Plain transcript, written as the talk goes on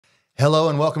Hello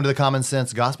and welcome to the Common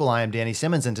Sense Gospel. I am Danny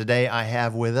Simmons, and today I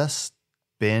have with us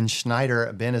Ben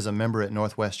Schneider. Ben is a member at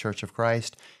Northwest Church of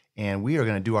Christ, and we are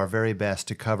going to do our very best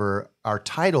to cover our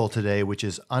title today, which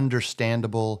is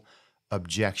Understandable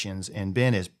Objections. And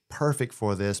Ben is perfect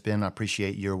for this. Ben, I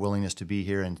appreciate your willingness to be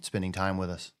here and spending time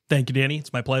with us. Thank you, Danny.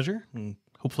 It's my pleasure, and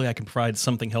hopefully I can provide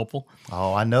something helpful.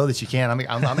 Oh, I know that you can.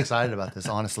 I'm excited about this,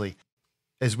 honestly.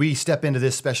 As we step into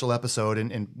this special episode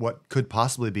and what could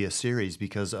possibly be a series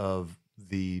because of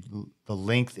the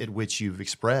length at which you've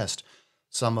expressed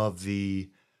some of the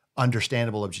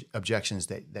understandable objections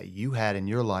that you had in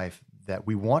your life, that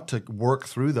we want to work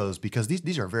through those because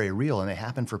these are very real and they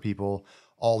happen for people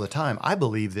all the time. I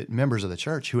believe that members of the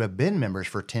church who have been members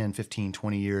for 10, 15,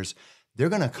 20 years, they're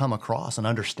going to come across an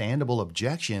understandable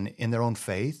objection in their own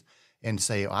faith and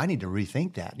say, I need to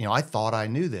rethink that. I thought I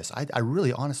knew this. I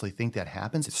really honestly think that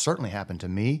happens. It certainly happened to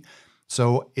me.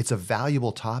 So it's a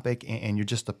valuable topic, and you're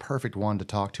just the perfect one to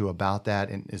talk to about that,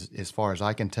 and as far as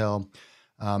I can tell.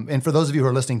 And for those of you who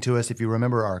are listening to us, if you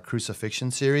remember our crucifixion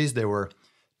series, there were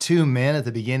two men at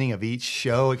the beginning of each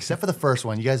show, except for the first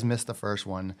one. You guys missed the first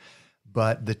one.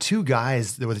 But the two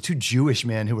guys, there were the two Jewish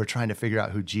men who were trying to figure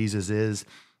out who Jesus is,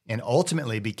 and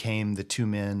ultimately became the two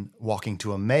men walking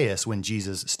to Emmaus when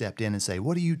Jesus stepped in and said,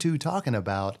 what are you two talking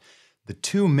about? The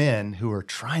two men who were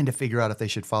trying to figure out if they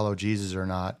should follow Jesus or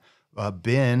not.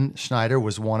 Ben Schneider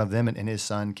was one of them, and his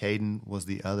son Caden was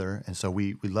the other. And so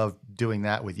we loved doing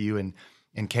that with you. And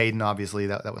Caden, obviously,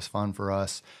 that was fun for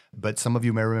us. But some of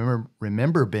you may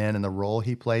remember Ben and the role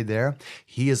he played there.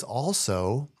 He is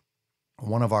also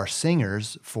one of our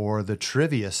singers for the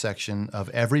trivia section of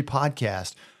every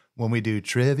podcast. When we do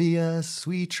trivia,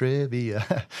 sweet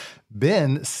trivia,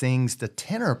 Ben sings the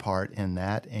tenor part in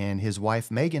that, and his wife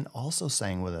Megan also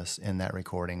sang with us in that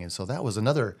recording. And so that was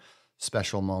another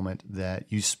special moment that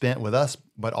you spent with us,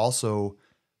 but also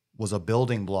was a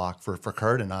building block for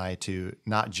Kurt and I to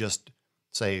not just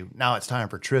say, now it's time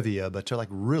for trivia, but to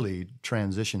really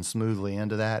transition smoothly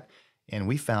into that. And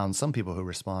we found some people who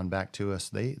respond back to us,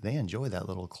 they enjoy that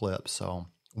little clip. So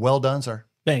well done, sir.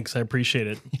 Thanks. I appreciate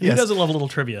it. Yes. Who doesn't love a little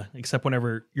trivia, except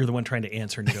whenever you're the one trying to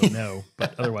answer and you don't know,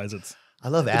 but otherwise I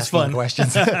love asking fun.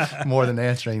 questions more than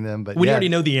answering them. But when you already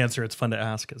know the answer, it's fun to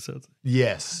ask it. So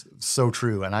yes, so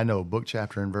true. And I know book,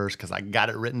 chapter, and verse because I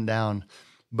got it written down.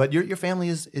 But your family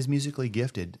is musically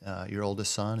gifted. Your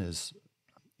oldest son is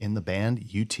in the band,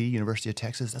 UT, University of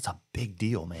Texas. That's a big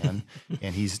deal, man.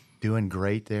 And he's doing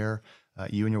great there.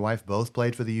 You and your wife both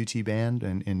played for the UT band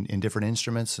and in different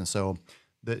instruments. And so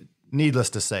needless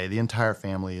to say, the entire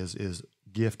family is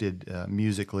gifted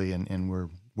musically, and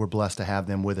we're blessed to have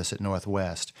them with us at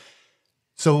Northwest.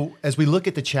 So as we look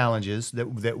at the challenges that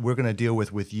we're going to deal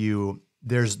with you,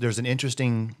 there's an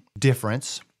interesting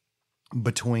difference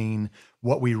between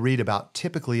what we read about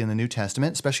typically in the New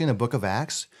Testament, especially in the book of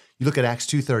Acts. You look at Acts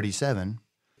 2:37,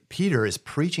 Peter is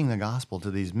preaching the gospel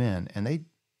to these men, and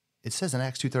it says in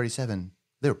Acts 2:37,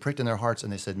 they were pricked in their hearts,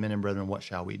 and they said, men and brethren, what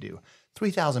shall we do?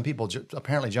 3,000 people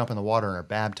apparently jump in the water and are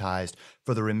baptized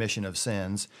for the remission of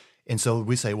sins. And so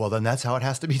we say, well, then that's how it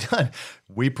has to be done.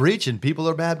 We preach and people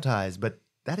are baptized, but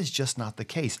that is just not the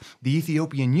case. The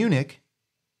Ethiopian eunuch,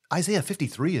 Isaiah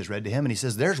 53 is read to him, and he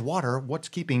says, there's water. What's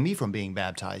keeping me from being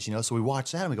baptized? So we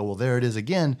watch that and we go, well, there it is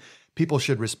again. People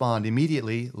should respond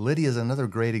immediately. Lydia is another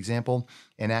great example.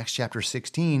 In Acts chapter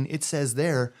 16, it says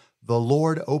there, the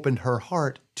Lord opened her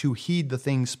heart to heed the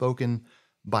things spoken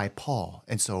by Paul.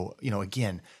 And so,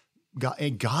 again,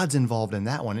 God's involved in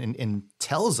that one and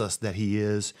tells us that he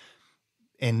is.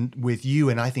 And with you,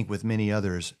 and I think with many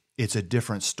others, it's a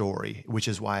different story, which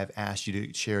is why I've asked you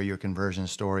to share your conversion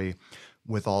story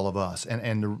with all of us.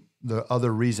 And the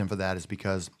other reason for that is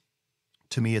because,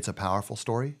 to me, it's a powerful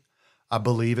story. I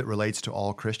believe it relates to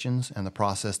all Christians and the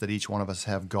process that each one of us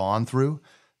have gone through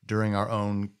during our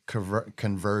own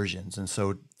conversions. And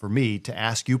so for me to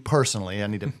ask you personally, I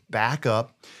need to back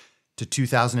up to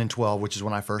 2012, which is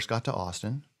when I first got to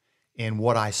Austin, and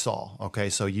what I saw.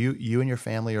 Okay, so you and your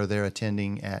family are there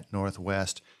attending at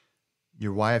Northwest.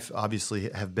 Your wife obviously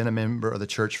have been a member of the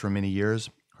church for many years.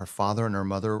 Her father and her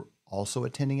mother also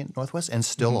attending at Northwest and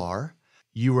still are.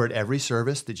 You were at every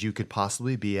service that you could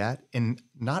possibly be at. And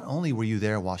not only were you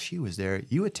there while she was there,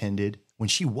 you attended when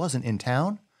she wasn't in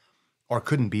town or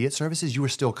couldn't be at services, you were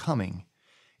still coming.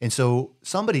 And so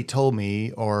somebody told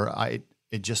me,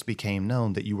 it just became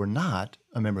known that you were not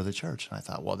a member of the church. And I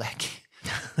thought, well,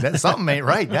 that something ain't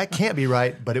right. That can't be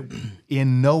right. But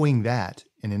in knowing that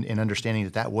and in understanding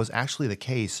that was actually the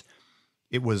case,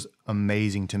 it was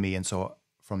amazing to me. And so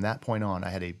from that point on, I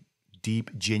had a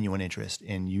deep, genuine interest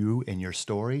in you and your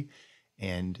story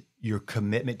and your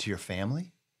commitment to your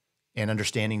family, and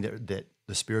understanding that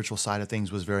the spiritual side of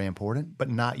things was very important, but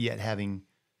not yet having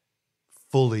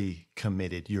fully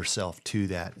committed yourself to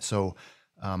that. So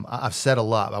I've said a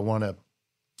lot. I want to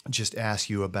just ask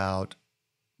you about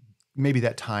maybe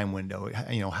that time window.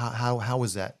 How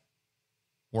was that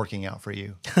working out for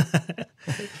you?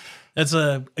 That's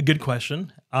a good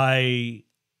question. I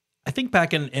think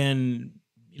back in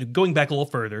going back a little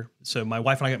further. So my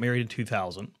wife and I got married in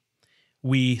 2000.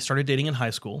 We started dating in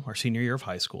high school, our senior year of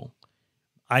high school.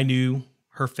 I knew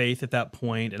her faith at that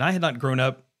point, and I had not grown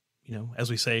up, as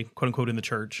we say, quote unquote, in the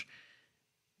church.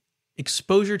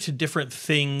 Exposure to different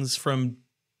things from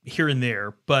here and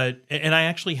there, and I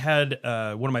actually had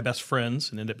one of my best friends,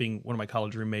 and ended up being one of my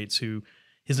college roommates, who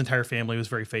his entire family was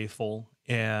very faithful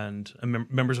and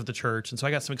members of the church, and so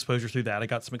I got some exposure through that. I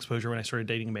got some exposure when I started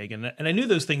dating Megan, and I knew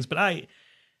those things, but I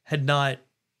had not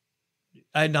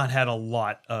had a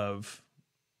lot of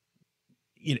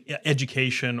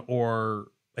education or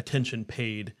attention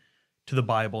paid to the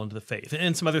Bible and to the faith,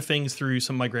 and some other things through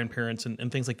some of my grandparents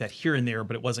and things like that here and there,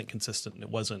 but it wasn't consistent and it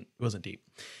wasn't deep.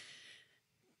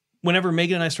 Whenever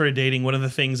Megan and I started dating, one of the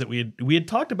things that we had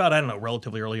talked about, I don't know,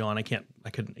 relatively early on, I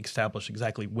couldn't establish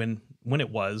exactly when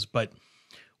it was, but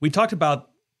we talked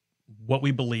about what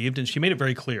we believed, and she made it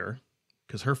very clear,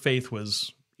 because her faith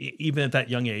was, even at that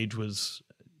young age, was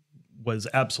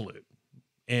absolute,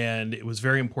 and it was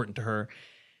very important to her.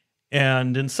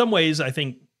 And in some ways, I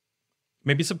think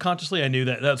maybe subconsciously, I knew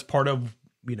that that's part of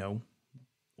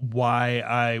why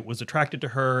I was attracted to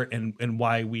her, and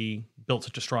why we built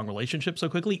such a strong relationship so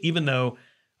quickly, even though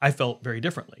I felt very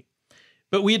differently.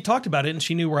 But we had talked about it, and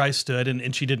she knew where I stood,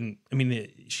 and she didn't,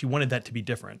 she wanted that to be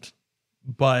different.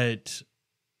 But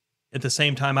at the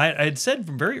same time, I had said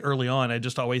from very early on, I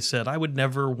just always said, I would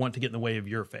never want to get in the way of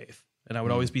your faith, and I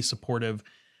would always be supportive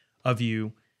of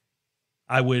you.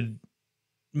 I would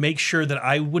make sure that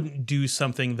I wouldn't do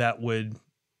something that would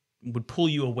pull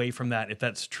you away from that if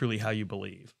that's truly how you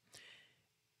believe.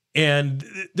 And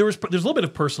there's a little bit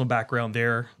of personal background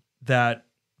there that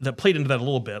played into that a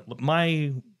little bit.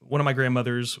 One of my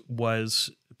grandmothers was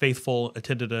faithful,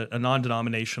 attended a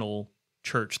non-denominational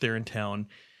church there in town.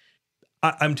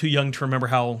 I'm too young to remember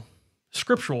how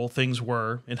scriptural things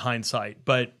were in hindsight,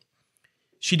 but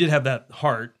she did have that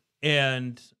heart.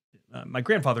 And my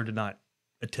grandfather did not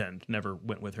attend, never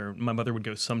went with her. My mother would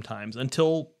go sometimes,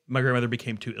 until my grandmother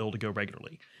became too ill to go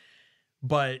regularly.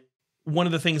 But one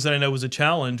of the things that I know was a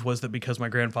challenge was that because my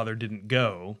grandfather didn't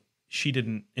go, she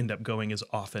didn't end up going as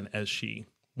often as she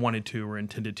wanted to or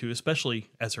intended to, especially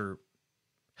as her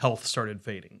health started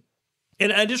fading.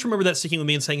 And I just remember that sticking with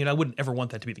me and saying, I wouldn't ever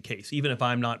want that to be the case. Even if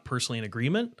I'm not personally in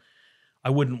agreement, I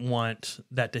wouldn't want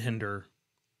that to hinder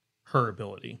her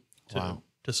ability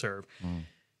to serve. Mm.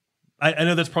 I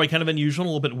know that's probably kind of unusual, a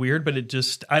little bit weird, but it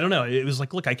just, I don't know. It was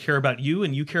like, look, I care about you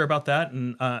and you care about that.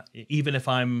 And even if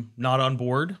I'm not on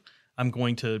board, I'm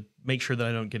going to make sure that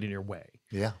I don't get in your way.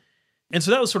 Yeah. And so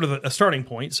that was sort of a starting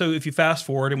point. So if you fast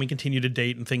forward and we continue to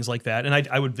date and things like that, and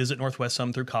I would visit Northwest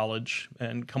some through college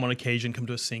and come on occasion, come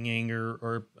to a singing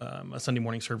or a Sunday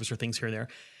morning service or things here and there.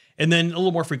 And then a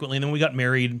little more frequently, and then we got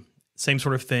married, same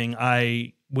sort of thing.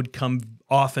 I would come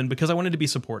often because I wanted to be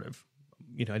supportive.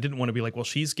 I didn't want to be like, well,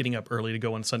 she's getting up early to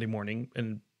go on Sunday morning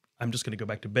and I'm just going to go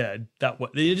back to bed.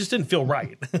 It just didn't feel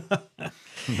right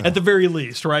at the very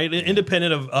least, right?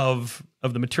 Independent of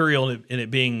the material and it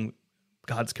being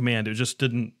God's command, it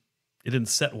didn't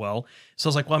set well. So I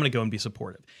was like, well, I'm going to go and be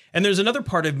supportive. And there's another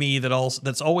part of me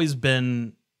that's always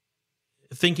been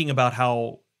thinking about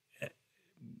how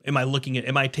am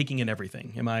I taking in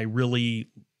everything? Am I really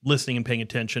listening and paying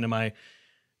attention? Am I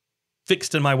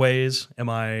fixed in my ways? Am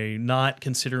I not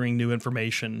considering new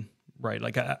information? Right.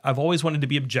 Like I've always wanted to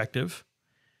be objective.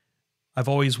 I've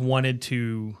always wanted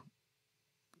to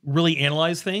really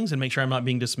analyze things and make sure I'm not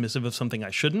being dismissive of something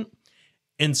I shouldn't.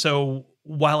 And so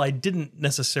while I didn't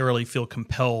necessarily feel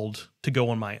compelled to go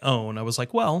on my own, I was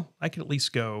like, well, I could at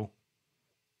least go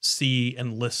see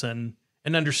and listen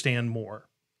and understand more.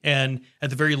 And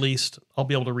at the very least, I'll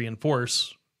be able to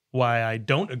reinforce why I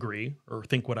don't agree or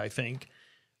think what I think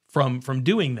from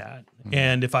doing that. Mm-hmm.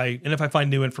 And if I find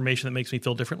new information that makes me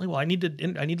feel differently, well, I need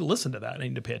to listen to that. I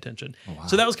need to pay attention. Oh, wow.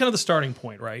 So that was kind of the starting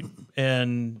point, right?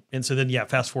 And so then,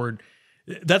 fast forward,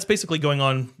 that's basically going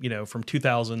on, from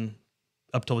 2000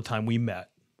 up till the time we met,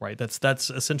 right? That's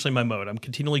essentially my mode. I'm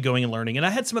continually going and learning. And I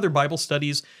had some other Bible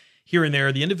studies here and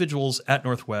there. The individuals at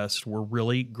Northwest were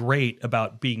really great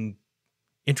about being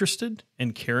interested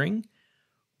and caring,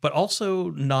 but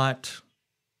also not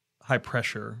high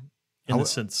pressure in the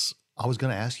sense. I was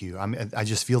going to ask you, I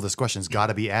just feel this question's got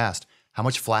to be asked. how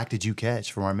much flack did you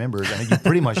catch from our members? I think you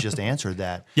pretty much just answered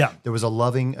that. Yeah. There was a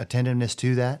loving attentiveness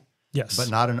to that. Yes. But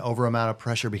not an over amount of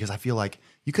pressure, because I feel like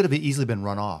you could have easily been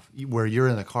run off, where you're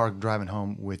in the car driving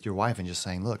home with your wife and just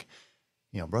saying, look,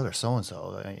 brother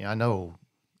so-and-so, I know,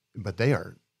 but they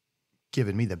are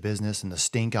giving me the business and the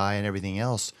stink eye and everything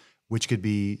else, which could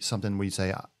be something where you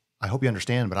say, I hope you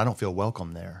understand, but I don't feel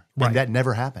welcome there. Right. And that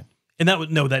never happened. And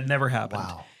that never happened.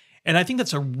 Wow. And I think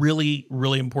that's a really,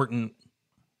 really important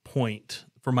point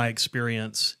from my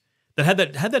experience that had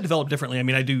that developed differently. I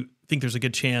mean, I do think there's a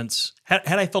good chance, had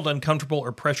I felt uncomfortable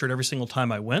or pressured every single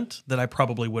time I went, that I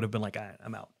probably would have been like,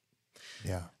 I'm out.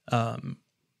 Yeah.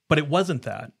 But it wasn't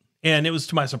that. And it was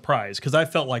to my surprise, because I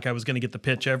felt like I was going to get the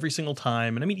pitch every single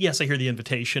time. And I mean, yes, I hear the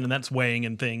invitation and that's weighing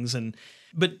and things.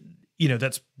 But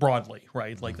that's broadly,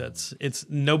 right? Like it's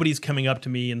nobody's coming up to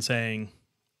me and saying,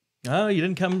 oh, you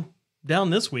didn't come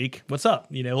down this week. What's up?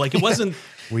 Like it wasn't.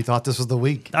 We thought this was the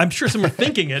week. I'm sure some are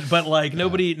thinking it, but like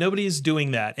nobody's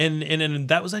doing that. And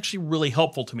that was actually really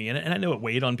helpful to me. And I know it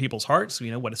weighed on people's hearts.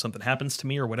 What if something happens to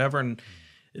me or whatever? And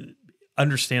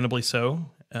understandably so.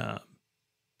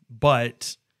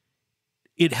 But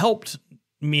it helped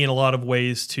me in a lot of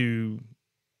ways to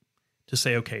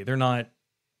say, okay,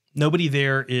 nobody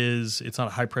there it's not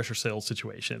a high pressure sales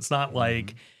situation. It's not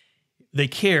like they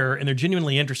care and they're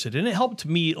genuinely interested. And it helped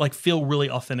me like feel really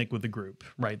authentic with the group,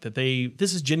 right? That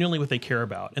this is genuinely what they care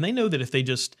about. And they know that if they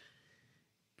just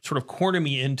sort of corner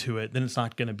me into it, then it's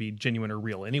not going to be genuine or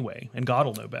real anyway. And God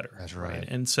will know better. That's right.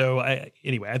 And so I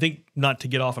think not to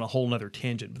get off on a whole nother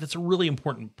tangent, but that's a really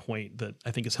important point that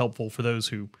I think is helpful for those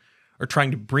who are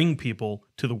trying to bring people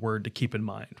to the word to keep in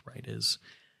mind, right? Is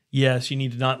yes, you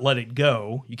need to not let it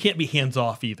go. You can't be hands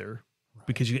off either,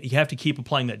 because you have to keep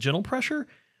applying that gentle pressure,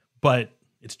 but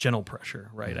it's gentle pressure,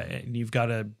 right? And you've got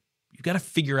to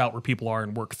figure out where people are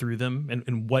and work through them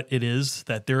and what it is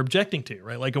that they're objecting to,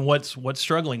 right? Like, and what's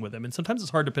struggling with them. And sometimes it's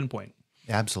hard to pinpoint.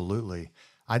 Absolutely.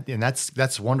 And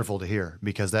that's wonderful to hear,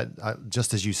 because that,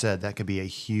 just as you said, that could be a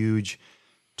huge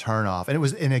turnoff.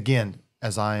 And again,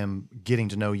 as I am getting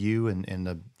to know you in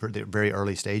the very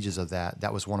early stages of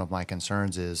that was one of my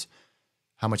concerns, is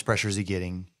how much pressure is he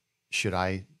getting? Should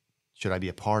I be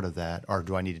a part of that, or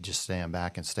do I need to just stand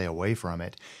back and stay away from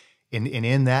it? And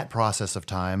in that process of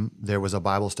time, there was a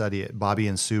Bible study at Bobby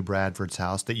and Sue Bradford's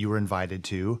house that you were invited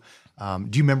to.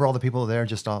 Do you remember all the people there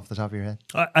just off the top of your head?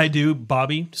 I do.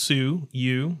 Bobby, Sue,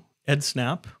 you, Ed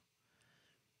Snap.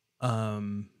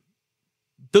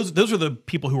 Those are the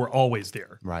people who were always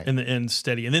there, right? And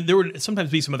steady. And then there would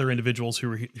sometimes be some other individuals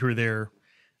who were there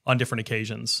on different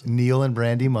occasions. Neil and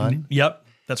Brandy Munn. Yep,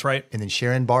 that's right. And then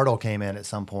Sharon Bartle came in at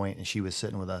some point, and she was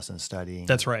sitting with us and studying.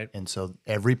 That's right. And so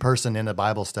every person in a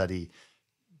Bible study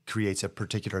creates a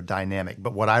particular dynamic.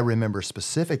 But what I remember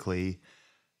specifically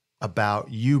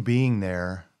about you being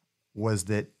there was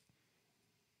that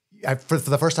for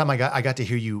the first time I got to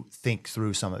hear you think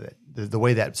through some of it. The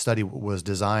way that study was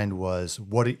designed was,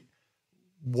 what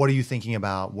are you thinking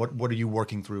about? What are you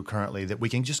working through currently that we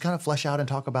can just kind of flesh out and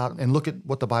talk about and look at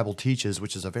what the Bible teaches,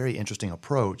 which is a very interesting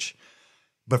approach.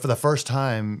 But for the first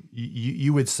time,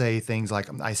 you would say things like,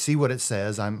 I see what it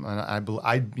says.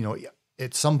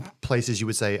 At some places you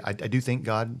would say, I do think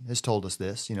God has told us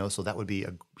this, so that would be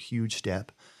a huge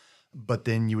step. But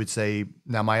then you would say,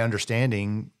 now my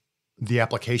understanding, the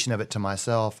application of it to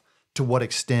myself, to what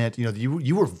extent,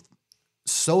 you were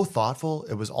so thoughtful.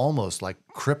 It was almost like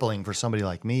crippling for somebody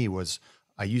like me. I was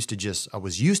used to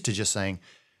just saying,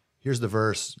 here's the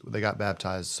verse, they got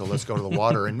baptized, so let's go to the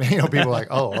water. And people are like,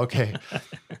 oh, okay.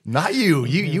 Not you.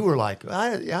 You were like,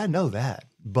 I know that.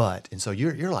 And so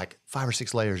you're like 5 or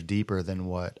 6 layers deeper than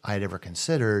what I had ever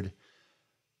considered,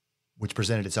 which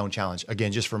presented its own challenge.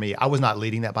 Again, just for me, I was not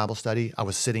leading that Bible study. I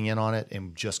was sitting in on it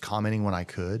and just commenting when I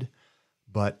could.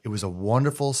 But it was a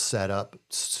wonderful setup.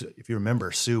 If you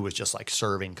remember, Sue was just like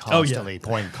serving constantly,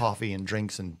 pouring coffee and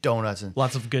drinks and donuts and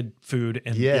lots of good food.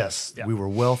 And yes, we were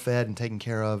well fed and taken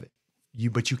care of.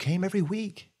 But you came every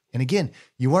week, and again,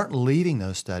 you weren't leading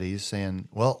those studies saying,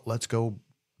 "Well, let's go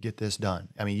get this done."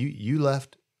 I mean, you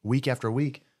left week after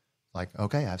week, like,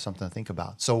 okay, I have something to think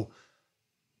about. So,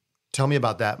 tell me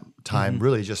about that time,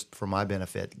 really, just for my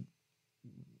benefit.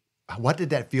 What did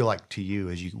that feel like to you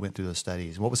as you went through those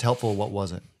studies? What was helpful? What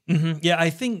wasn't? Mm-hmm. Yeah, I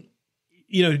think,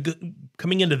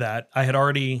 coming into that, I had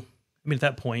already, at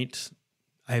that point,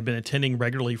 I had been attending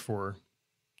regularly for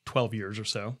 12 years or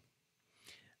so.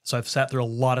 So I've sat through a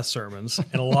lot of sermons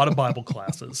and a lot of Bible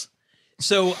classes.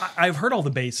 So I've heard all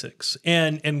the basics.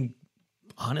 And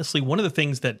honestly, one of the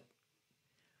things that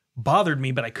bothered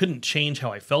me, but I couldn't change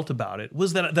how I felt about it,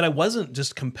 was that I wasn't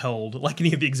just compelled, like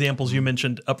any of the examples you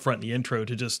mentioned up front in the intro,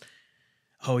 to just,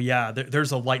 oh yeah,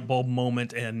 there's a light bulb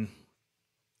moment and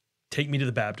take me to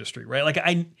the baptistry, right? Like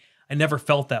I never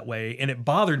felt that way, and it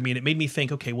bothered me, and it made me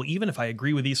think, okay, well, even if I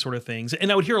agree with these sort of things,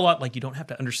 and I would hear a lot like, you don't have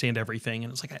to understand everything,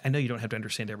 and it's like, I know you don't have to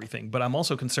understand everything, but I'm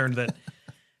also concerned that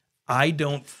I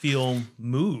don't feel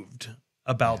moved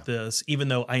about this, even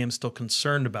though I am still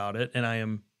concerned about it, and I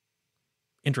am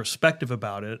introspective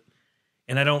about it,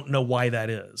 and I don't know why that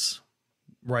is,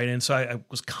 right? And so I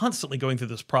was constantly going through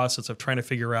this process of trying to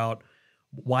figure out,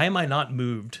 why am I not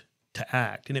moved to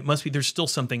act? And it must be, there's still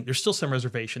some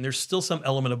reservation. There's still some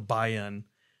element of buy-in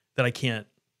that I can't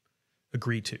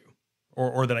agree to,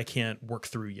 or that I can't work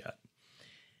through yet.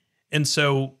 And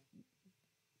so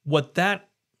what that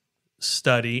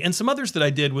study, and some others that I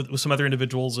did with some other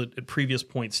individuals at previous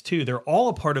points too, they're all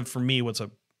a part of, for me, what's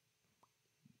a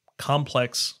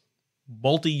complex,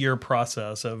 multi-year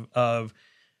process of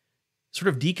sort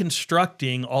of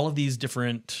deconstructing all of these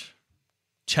different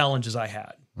challenges I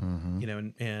had. You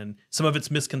know, and some of it's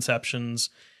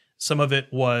misconceptions. Some of it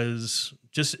was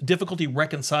just difficulty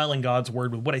reconciling God's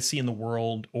word with what I see in the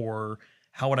world, or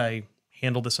how would I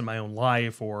handle this in my own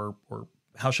life, or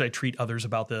how should I treat others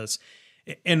about this,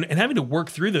 and having to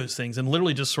work through those things, and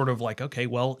literally just sort of like, okay,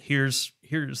 well, here's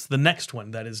the next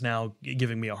one that is now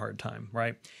giving me a hard time,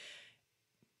 right?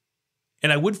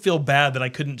 And I would feel bad that I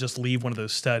couldn't just leave one of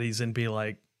those studies and be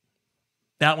like,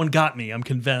 that one got me, I'm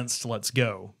convinced, let's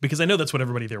go. Because I know that's what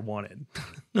everybody there wanted.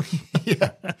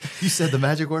 Yeah, you said the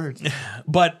magic words.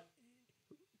 But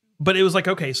it was like,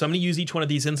 okay, so I'm going to use each one of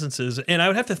these instances, and I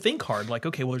would have to think hard, like,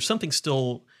 okay, well, there's something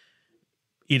still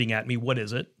eating at me. What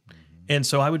is it? And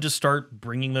so I would just start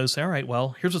bringing those, all right,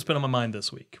 well, here's what's been on my mind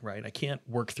this week, right? I can't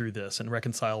work through this and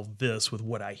reconcile this with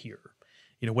what I hear,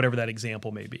 you know, whatever that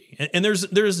example may be. And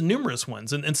there's numerous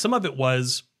ones. And some of it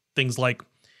was things like,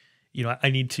 you know, I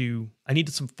need to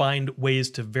find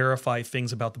ways to verify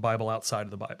things about the Bible outside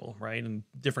of the Bible, right? And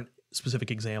different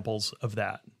specific examples of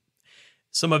that.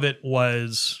 Some of it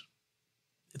was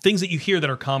things that you hear that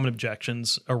are common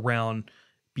objections around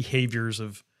behaviors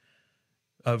of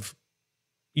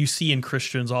you see in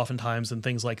Christians oftentimes, and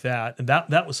things like that. And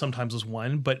that was sometimes was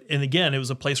one. And again, it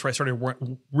was a place where I started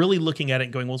really looking at it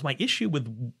and going, well, is my issue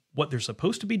with what they're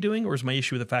supposed to be doing, or is my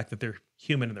issue with the fact that they're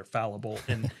human and they're fallible,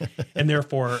 and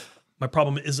therefore my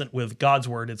problem isn't with God's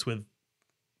word, it's with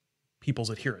people's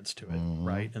adherence to it,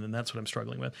 right? And then that's what I'm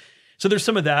struggling with. So there's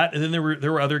some of that, and then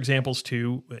there were other examples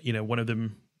too. You know, one of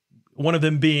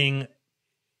them being,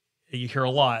 you hear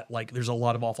a lot, like, there's a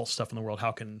lot of awful stuff in the world.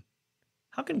 How can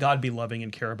God be loving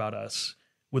and care about us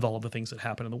with all of the things that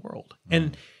happen in the world?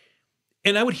 And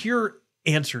I would hear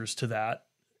answers to that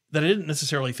I didn't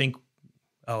necessarily think,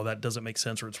 oh, that doesn't make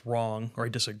sense, or it's wrong, or I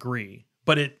disagree.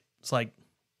 But it's like,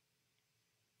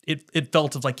 it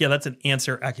felt like, yeah, that's an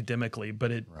answer academically,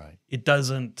 but it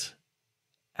doesn't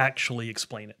actually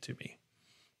explain it to me,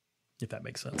 if that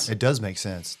makes sense. It does make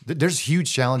sense. There's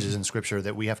huge challenges in Scripture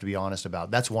that we have to be honest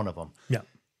about. That's one of them. Yeah.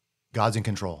 God's in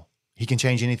control. He can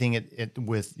change anything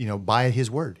with, you know, by his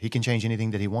word. He can change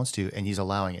anything that he wants to, and he's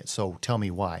allowing it. So tell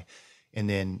me why. And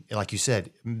then, like you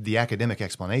said, the academic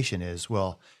explanation is,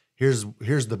 well, here's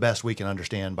the best we can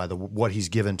understand by what he's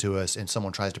given to us, and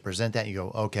someone tries to present that, and you go,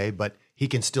 okay, but he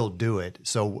can still do it.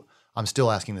 So I'm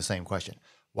still asking the same question.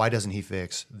 Why doesn't he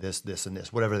fix this, and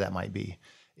this, whatever that might be?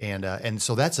 And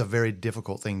so that's a very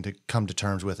difficult thing to come to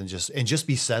terms with, and just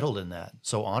be settled in that.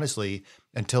 So honestly,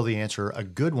 until the answer, a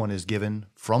good one, is given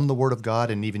from the Word of God,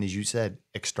 and even as you said,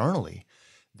 externally,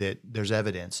 that there's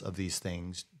evidence of these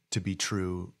things to be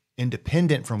true,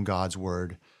 independent from God's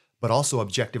Word, but also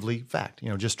objectively fact, you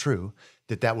know, just true,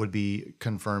 that would be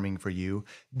confirming for you.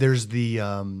 There's the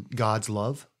God's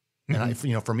love. And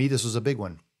for me, this was a big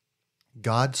one.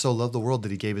 God so loved the world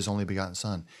that he gave his only begotten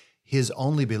son, his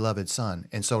only beloved son.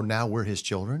 And so now we're his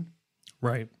children.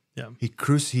 Right. Yeah.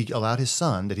 He allowed his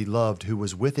son that he loved, who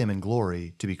was with him in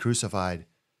glory, to be crucified.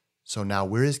 So now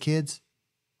we're his kids.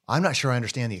 I'm not sure I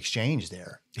understand the exchange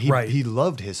there. He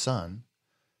loved his son.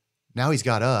 Now he's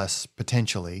got us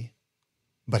potentially,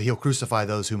 but he'll crucify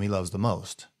those whom he loves the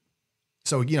most.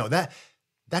 So, you know, that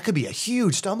could be a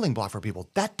huge stumbling block for people.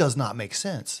 That does not make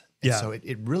sense. And so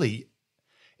it really,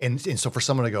 and so for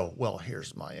someone to go, well,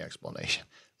 here's my explanation,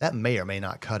 that may or may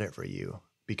not cut it for you,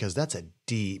 because that's a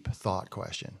deep thought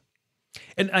question.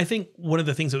 And I think one of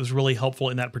the things that was really helpful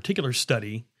in that particular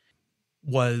study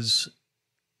was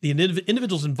the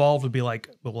individuals involved would be like,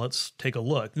 well, let's take a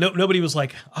look. Nobody was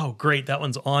like, oh, great, that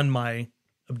one's on my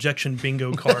objection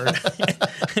bingo card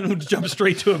and would jump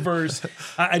straight to a verse.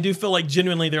 I do feel like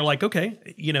genuinely they're like, okay,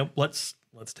 you know, let's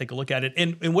take a look at it.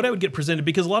 And what I would get presented,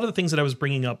 because a lot of the things that I was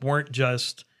bringing up weren't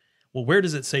just, well, where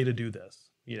does it say to do this?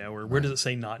 You know, or where does it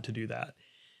say not to do that?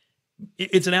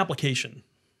 it's an application.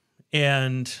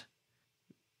 And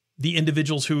the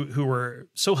individuals who were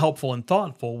so helpful and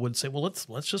thoughtful would say, well,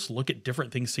 let's just look at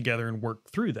different things together and work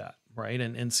through that, right?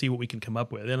 And see what we can come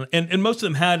up with. And most of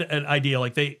them had an idea,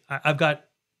 like I've got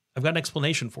an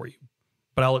explanation for you,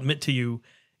 but I'll admit to you,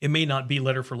 it may not be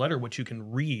letter for letter what you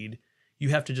can read. You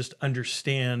have to just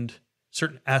understand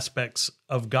certain aspects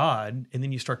of God, and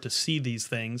then you start to see these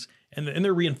things, and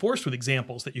they're reinforced with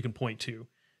examples that you can point to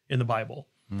in the Bible.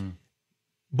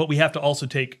 But we have to also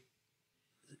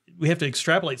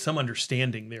extrapolate some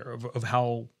understanding there of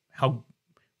how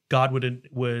God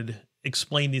would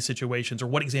explain these situations, or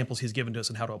what examples he's given to us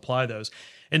and how to apply those.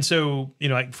 And so,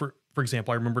 for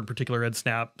example, I remember in particular Ed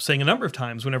Snap saying a number of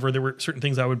times whenever there were certain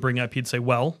things I would bring up, he'd say,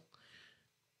 well,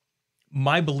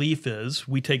 my belief is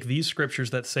we take these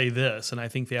scriptures that say this, and I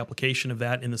think the application of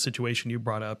that in the situation you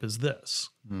brought up is this.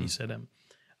 He said,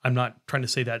 I'm not trying to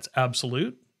say that's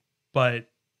absolute, but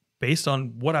based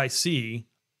on what I see,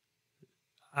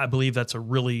 I believe that's a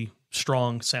really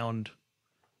strong, sound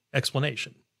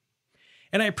explanation.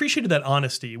 And I appreciated that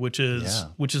honesty, which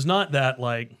is not that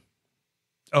like,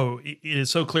 oh, it is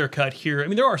so clear cut here. I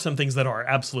mean, there are some things that are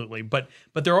absolutely, but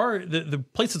there are the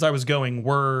places I was going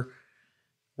were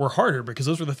harder, because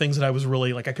those were the things that I was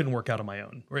really like, I couldn't work out on my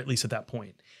own, or at least at that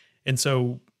point. And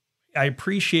so I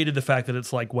appreciated the fact that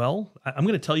it's like, well, I'm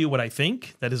going to tell you what I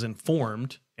think that is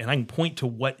informed, and I can point to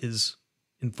what is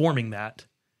informing that.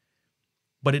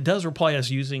 But it does require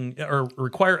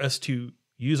us to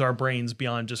use our brains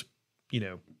beyond just,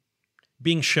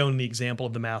 being shown the example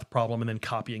of the math problem and then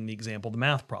copying the example of the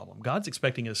math problem. God's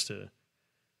expecting us to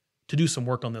do some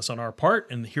work on this on our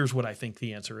part, and here's what I think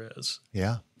the answer is.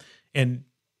 Yeah. And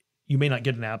you may not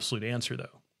get an absolute answer,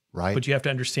 though. Right. But you have to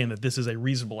understand that this is a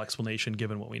reasonable explanation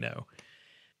given what we know.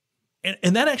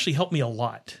 And that actually helped me a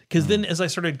lot, because then as I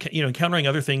started, encountering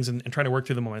other things and trying to work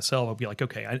through them on myself, I'll be like,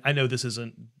 okay, I know this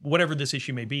isn't, whatever this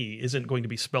issue may be, isn't going to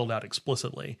be spelled out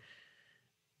explicitly.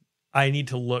 I need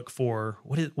to look for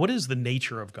what is the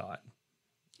nature of God.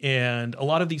 And a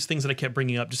lot of these things that I kept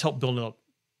bringing up just helped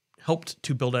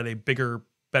to build out a bigger,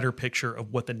 better picture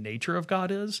of what the nature of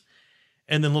God is.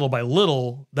 And then little by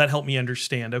little, that helped me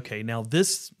understand, okay, now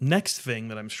this next thing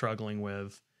that I'm struggling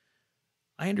with,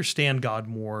 I understand God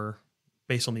more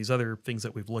based on these other things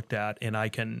that we've looked at, and I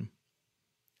can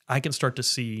start to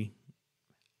see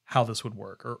how this would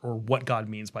work, or what God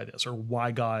means by this, or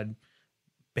why God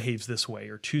behaves this way,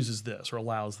 or chooses this, or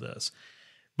allows this.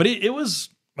 But it was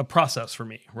a process for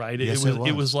me, right? Yes,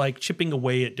 it was like chipping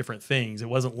away at different things. It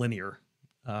wasn't linear.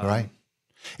 Right.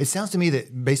 It sounds to me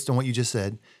that, based on what you just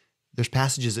said, there's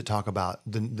passages that talk about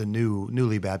the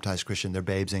newly baptized Christian, they're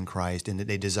babes in Christ, and that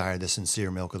they desire the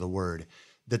sincere milk of the word,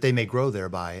 that they may grow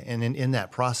thereby. And in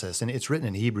that process, and it's written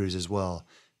in Hebrews as well,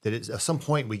 that at some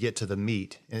point we get to the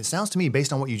meat. And it sounds to me,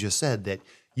 based on what you just said, that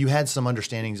you had some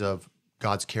understandings of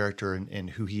God's character and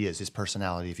who he is, his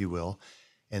personality, if you will.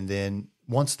 And then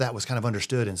once that was kind of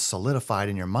understood and solidified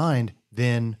in your mind,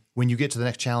 then when you get to the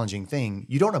next challenging thing,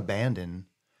 you don't abandon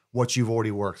what you've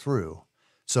already worked through.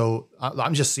 So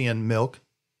I'm just seeing milk,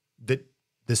 that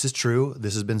this is true.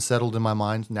 This has been settled in my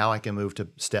mind. Now I can move to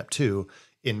step 2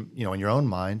 in your own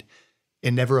mind,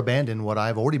 and never abandon what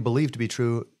I've already believed to be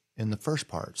true in the first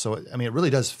part. So, I mean, it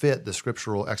really does fit the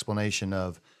scriptural explanation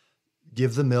of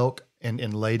give the milk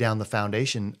and lay down the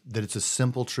foundation, that it's a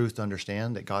simple truth to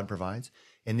understand that God provides.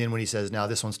 And then when he says, now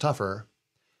this one's tougher,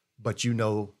 but you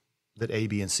know that A,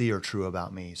 B, and C are true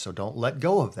about me. So don't let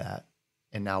go of that,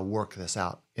 and now work this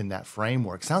out in that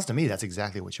framework. Sounds to me that's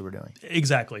exactly what you were doing.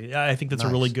 Exactly. I think that's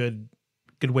Nice. a really good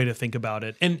way to think about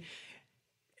it. And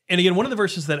again, one of the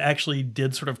verses that actually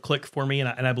did sort of click for me,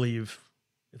 and I believe,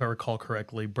 if I recall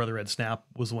correctly, Brother Ed Snap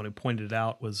was the one who pointed it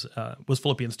out, was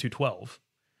Philippians 2:12.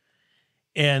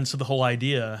 And so the whole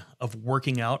idea of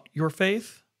working out your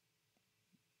faith,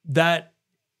 that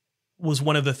was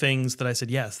one of the things that I said,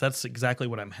 yes, that's exactly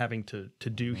what I'm having to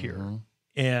do here. Mm-hmm.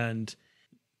 And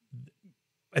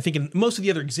I think in most of the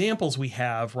other examples we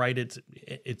have, right,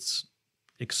 it's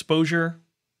exposure,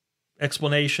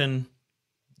 explanation,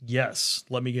 yes,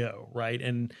 let me go, right?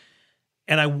 And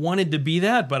I wanted to be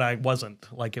that, but I wasn't.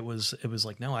 Like it was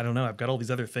like, no, I don't know. I've got all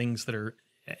these other things that are,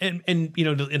 and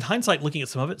in hindsight, looking at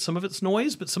some of it's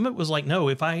noise, but some of it was like, no,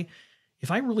 if I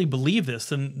really believe this,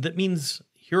 then that means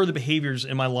here are the behaviors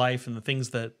in my life and the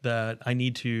things that I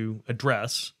need to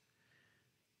address.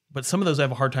 But some of those I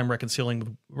have a hard time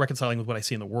reconciling with what I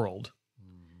see in the world.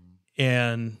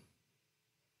 And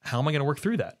how am I going to work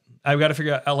through that? I've got to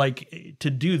figure out, like, to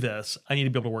do this, I need to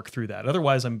be able to work through that.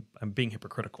 Otherwise, I'm being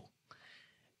hypocritical.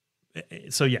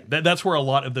 So yeah, that's where a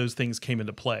lot of those things came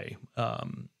into play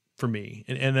for me.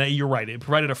 And you're right. It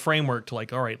provided a framework to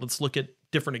like, all right, let's look at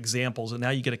different examples. And now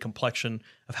you get a complexion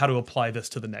of how to apply this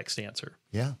to the next answer.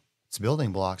 Yeah. It's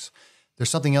building blocks. There's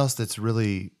something else that's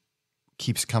really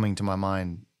keeps coming to my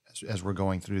mind as we're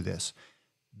going through this.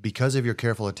 Because of your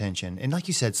careful attention, and like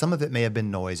you said, some of it may have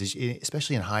been noise,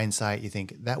 especially in hindsight, you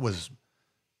think that was,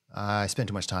 I spent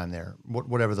too much time there,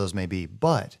 whatever those may be.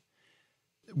 But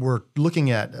we're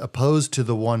looking at opposed to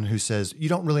the one who says, you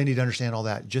don't really need to understand all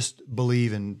that. Just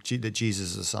believe that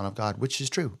Jesus is the Son of God, which is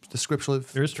true. The scripture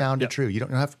found it true. You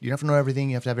don't have to know everything.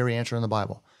 You have to have every answer in the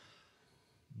Bible.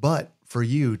 But for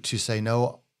you to say,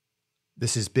 no,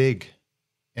 this is big.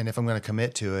 And if I'm going to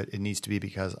commit to it, it needs to be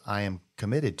because I am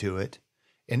committed to it.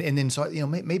 And then, so,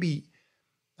 maybe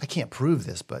I can't prove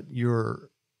this, but you're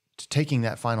taking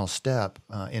that final step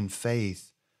in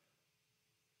faith.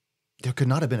 There could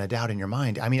not have been a doubt in your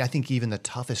mind. I mean, I think even the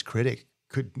toughest critic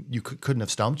couldn't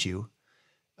have stumped you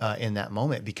in that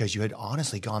moment because you had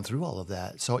honestly gone through all of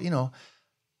that. So,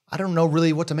 I don't know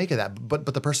really what to make of that. But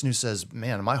the person who says,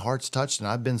 man, my heart's touched and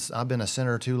I've been a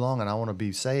sinner too long and I want to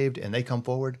be saved, and they come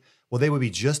forward, well, they would be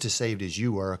just as saved as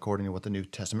you are according to what the New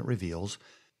Testament reveals.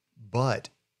 But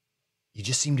you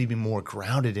just seem to be more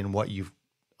grounded in what you've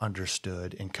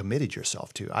understood and committed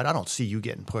yourself to. I don't see you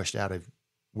getting pushed out of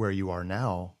where you are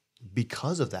now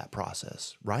because of that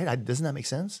process, right? Doesn't that make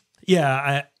sense?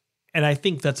 Yeah, I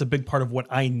think that's a big part of what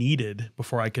I needed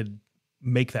before I could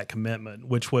make that commitment,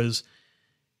 which was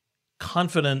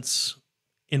confidence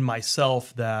in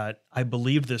myself that I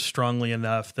believed this strongly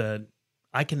enough that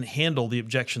I can handle the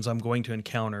objections I'm going to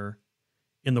encounter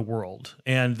in the world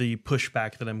and the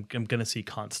pushback that I'm going to see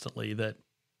constantly, that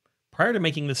prior to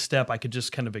making this step, I could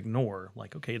just kind of ignore,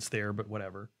 like, okay, it's there, but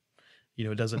whatever,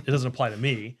 it doesn't apply to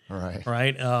me. Right.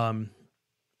 Right.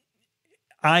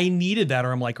 I needed that,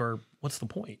 or I'm like, or what's the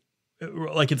point?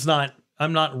 Like,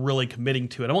 I'm not really committing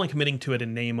to it. I'm only committing to it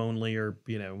in name only, or,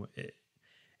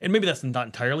 and maybe that's not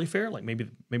entirely fair. Like maybe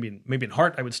in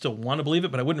heart, I would still want to believe it,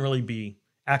 but I wouldn't really be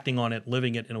acting on it,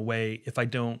 living it in a way if I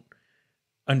don't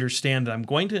understand that I'm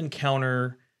going to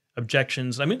encounter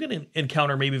objections. I'm going to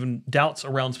encounter maybe even doubts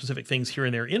around specific things here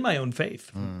and there in my own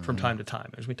faith from time to time.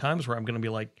 There's going to be times where I'm going to be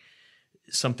like,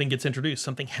 something gets introduced,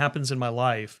 something happens in my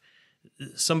life,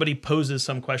 somebody poses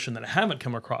some question that I haven't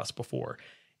come across before.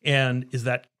 And is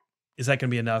that going to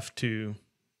be enough to,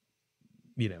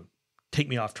 take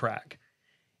me off track?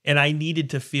 And I needed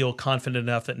to feel confident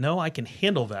enough that, no, I can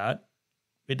handle that.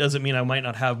 It doesn't mean I might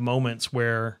not have moments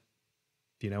where,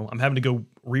 I'm having to go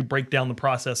re-break down the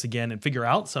process again and figure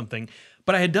out something.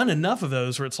 But I had done enough of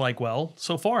those where it's like, well,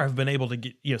 so far I've been able to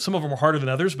get, some of them are harder than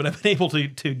others, but I've been able to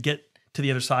get to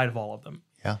the other side of all of them.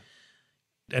 Yeah.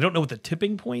 I don't know what the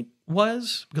tipping point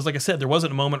was, because like I said, there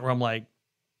wasn't a moment where I'm like,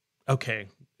 okay,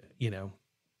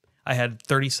 I had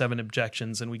 37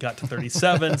 objections and we got to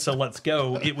 37, so let's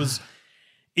go.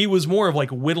 It was more of like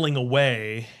whittling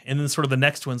away, and then sort of the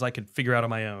next ones I could figure out on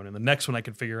my own, and the next one I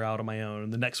could figure out on my own,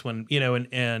 and the next one,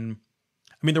 and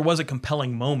I mean, there was a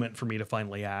compelling moment for me to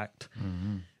finally act,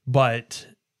 but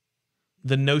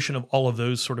the notion of all of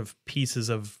those sort of pieces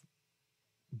of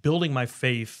building my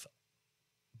faith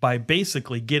by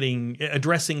basically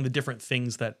addressing the different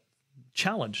things that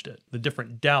challenged it, the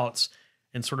different doubts,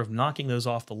 and sort of knocking those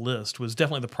off the list was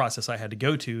definitely the process I had to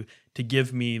go to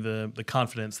give me the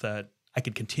confidence that I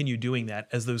could continue doing that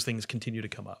as those things continue to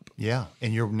come up. Yeah.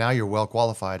 And you're well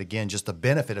qualified. Again, just the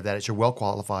benefit of that is you're well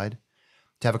qualified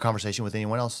to have a conversation with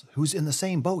anyone else who's in the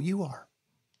same boat you are.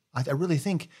 I really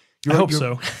think I hope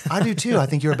so. I do too. I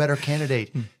think you're a better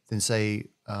candidate than, say,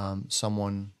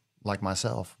 someone like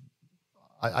myself.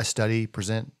 I study,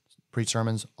 present, preach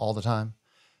sermons all the time.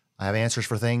 I have answers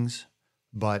for things,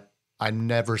 but I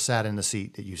never sat in the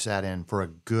seat that you sat in for a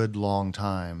good long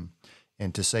time.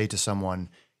 And to say to someone,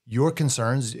 your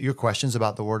concerns, your questions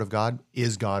about the Word of God,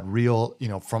 is God real?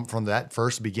 From that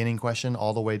first beginning question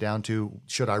all the way down to,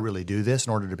 should I really do this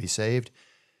in order to be saved?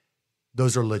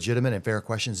 Those are legitimate and fair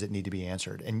questions that need to be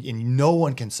answered. And no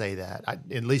one can say that,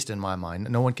 at least in my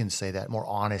mind, no one can say that more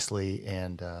honestly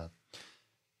and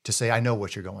to say, I know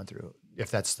what you're going through, if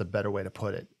that's the better way to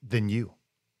put it, than you.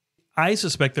 I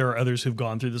suspect there are others who've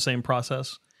gone through the same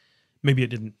process. Maybe it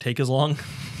didn't take as long,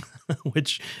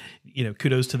 which,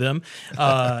 kudos to them.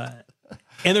 And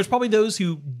there's probably those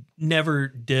who never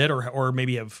did or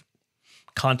maybe have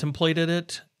contemplated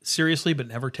it seriously, but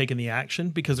never taken the action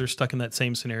because they're stuck in that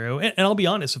same scenario. And I'll be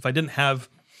honest, if I didn't have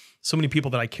so many people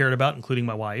that I cared about, including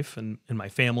my wife and my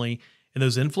family and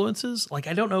those influences, like,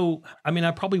 I don't know. I mean,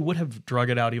 I probably would have drug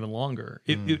it out even longer.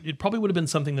 It probably would have been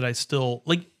something that I still,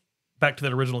 like, back to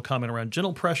that original comment around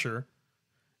gentle pressure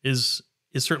is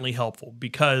certainly helpful,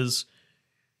 because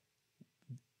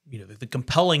the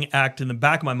compelling act in the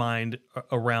back of my mind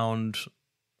around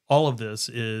all of this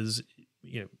is,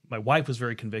 my wife was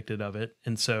very convicted of it.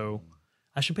 And so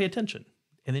I should pay attention.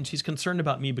 And then she's concerned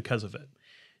about me because of it.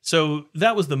 So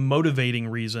that was the motivating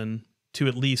reason to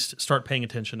at least start paying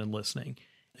attention and listening.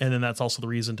 And then that's also the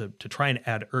reason to try and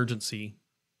add urgency.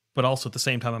 But also at the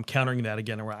same time, I'm countering that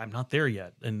again, where I'm not there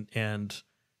yet. And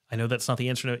I know that's not the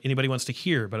answer anybody wants to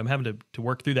hear, but I'm having to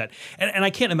work through that. And I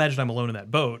can't imagine I'm alone in that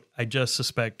boat. I just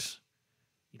suspect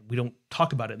we don't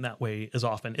talk about it in that way as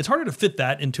often. It's harder to fit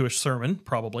that into a sermon,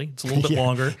 probably. It's a little bit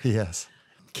longer. Yes.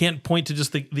 Can't point to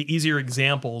just the easier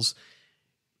examples.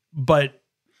 But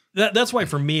that's why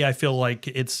for me, I feel like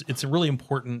it's really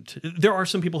important. There are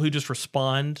some people who just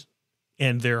respond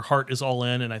and their heart is all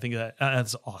in. And I think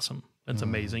that's awesome. That's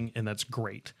amazing. And that's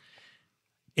great.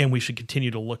 And we should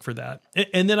continue to look for that.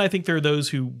 And then I think there are those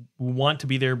who want to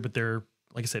be there, but they're,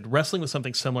 like I said, wrestling with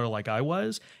something similar like I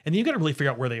was. And then you got to really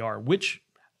figure out where they are.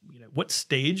 What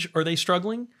stage are they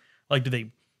struggling? Like, do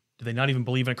they not even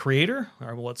believe in a creator?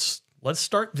 Or well, let's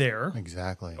start there.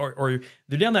 Exactly. Or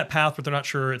they're down that path, but they're not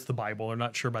sure it's the Bible. They're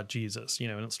not sure about Jesus.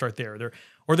 And let's start there.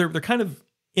 They're kind of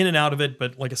in and out of it.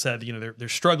 But like I said, they're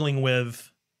struggling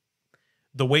with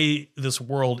the way this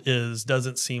world is.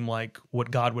 Doesn't seem like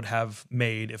what God would have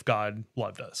made if God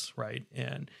loved us, right?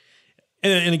 And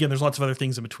again, there's lots of other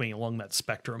things in between along that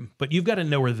spectrum. But you've got to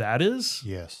know where that is.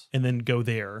 Yes. And then go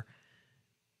there.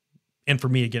 And for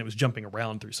me, again, it was jumping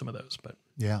around through some of those. But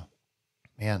yeah,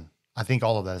 man, I think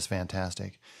all of that is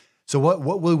fantastic. So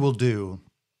what we will do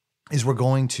is we'll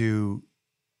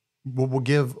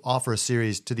offer a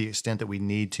series to the extent that we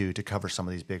need to cover some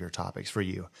of these bigger topics for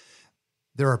you.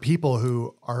 There are people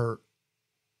who are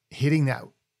hitting that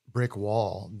brick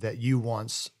wall that you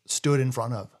once stood in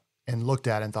front of and looked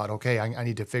at and thought, okay, I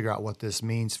need to figure out what this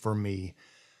means for me.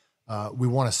 We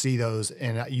want to see those.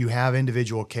 And you have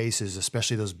individual cases,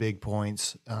 especially those big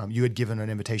points. You had given an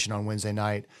invitation on Wednesday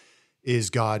night. Is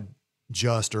God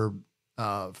just or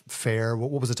fair?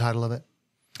 What was the title of it?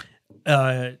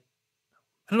 I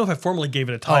don't know if I formally gave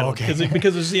it a title because it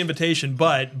was the invitation,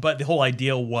 but the whole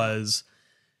idea was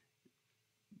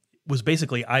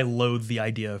basically I loathe the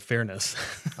idea of fairness.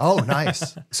 Oh,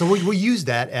 nice. So we use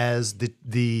that as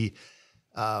the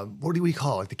what do we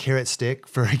call it? The carrot stick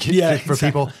for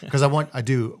people. Because I'm going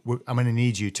to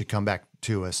need you to come back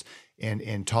to us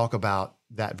and talk about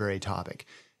that very topic,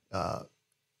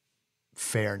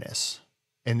 fairness.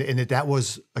 And that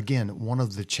was, again, one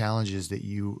of the challenges that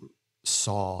you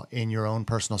saw in your own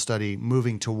personal study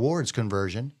moving towards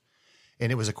conversion.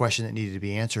 And it was a question that needed to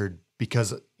be answered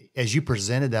because as you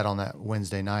presented that on that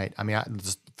Wednesday night, I mean,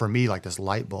 for me, like this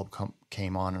light bulb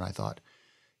came on and I thought,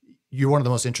 you're one of the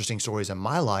most interesting stories in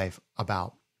my life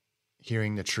about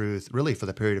hearing the truth, really for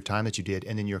the period of time that you did,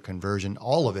 and then your conversion.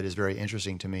 All of it is very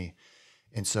interesting to me.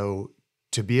 And so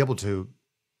to be able to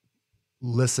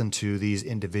listen to these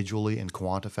individually and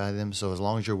quantify them, so as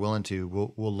long as you're willing to,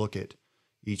 we'll look at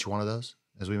each one of those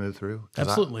as we move through.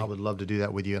 Absolutely. I would love to do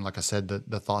that with you. And like I said,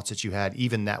 the thoughts that you had,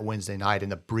 even that Wednesday night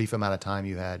and the brief amount of time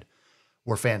you had,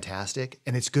 were fantastic.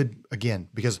 And it's good, again,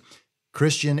 because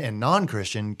Christian and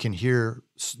non-Christian can hear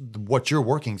what you're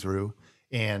working through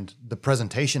and the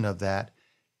presentation of that.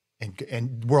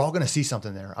 And we're all going to see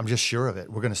something there. I'm just sure of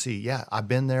it. We're going to see, yeah, I've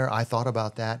been there. I thought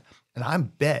about that. And I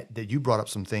bet that you brought up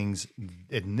some things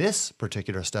in this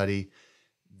particular study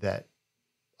that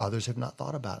others have not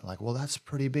thought about. Like, well, that's a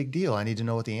pretty big deal. I need to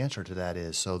know what the answer to that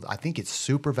is. So I think it's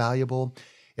super valuable.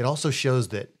 It also shows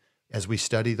that as we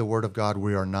study the Word of God,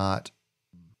 we're not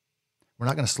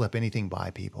going to slip anything by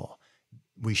people.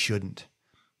 We shouldn't.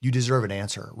 You deserve an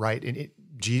answer, right? And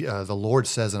the Lord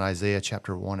says in Isaiah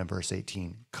chapter 1 and verse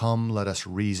 18, come, let us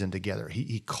reason together.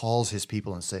 He calls his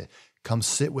people and says, come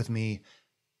sit with me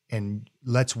and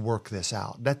let's work this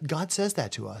out. That God says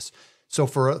that to us. So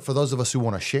for those of us who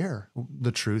want to share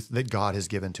the truth that God has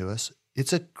given to us,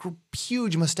 it's a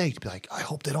huge mistake to be like, I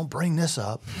hope they don't bring this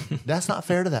up. That's not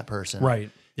fair to that person.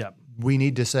 Right. Yeah. We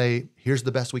need to say, here's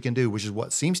the best we can do, which is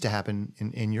what seems to happen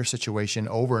in your situation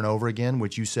over and over again,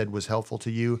 which you said was helpful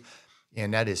to you.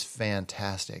 And that is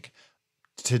fantastic.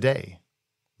 Today,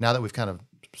 now that we've kind of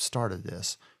started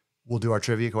this, we'll do our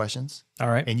trivia questions. All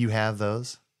right. And you have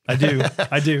those. I do.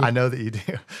 I know that you do.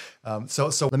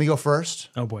 So let me go first.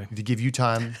 Oh boy. To give you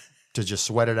time to just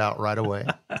sweat it out right away.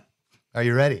 Are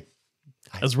you ready?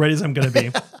 As ready as I'm going to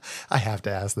be. I have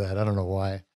to ask that. I don't know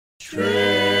why.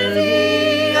 Trivia,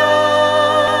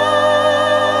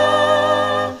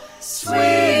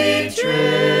 sweet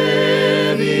trivia.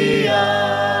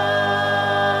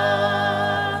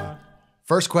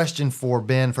 First question for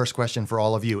Ben, first question for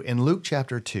all of you. In Luke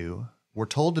chapter 2, we're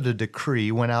told that a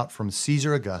decree went out from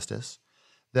Caesar Augustus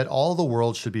that all the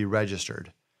world should be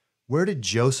registered. Where did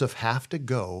Joseph have to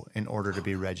go in order to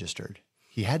be registered?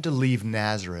 He had to leave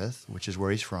Nazareth, which is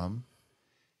where he's from,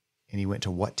 and he went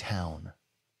to what town?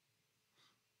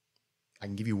 I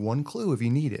can give you one clue if you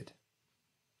need it.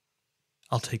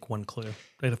 I'll take one clue. Did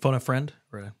I have to phone a friend?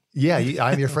 Yeah,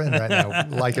 I'm your friend right now,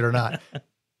 like it or not.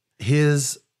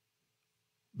 His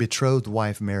betrothed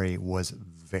wife, Mary, was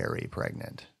very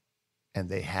pregnant, and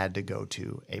they had to go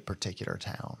to a particular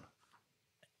town.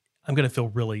 I'm going to feel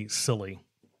really silly.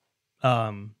 There's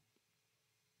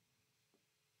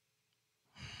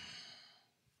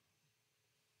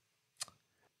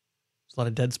a lot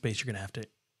of dead space you're going to have to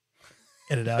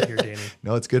edit out here, Danny.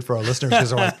 No, it's good for our listeners because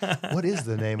they're like, what is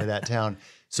the name of that town?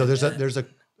 So there's a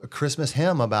Christmas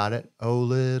hymn about it. Oh,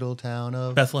 little town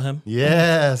of Bethlehem.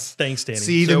 Yes. Thanks, Danny.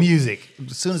 See the music.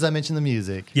 As soon as I mention the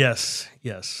music. Yes.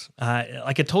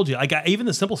 Like I told you, I got even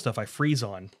the simple stuff I freeze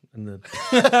on.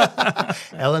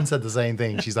 Ellen said the same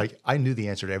thing. She's like, I knew the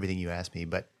answer to everything you asked me,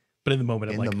 but in the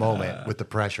moment, with the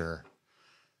pressure,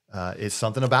 it's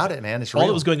something about it, man. It's real. All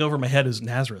that was going over my head is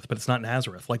Nazareth, but it's not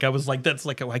Nazareth. Like I was like, that's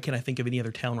like, why can't I think of any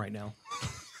other town right now?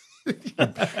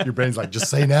 Your brain's like, just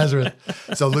say Nazareth.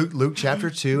 So Luke chapter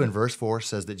 2 and verse 4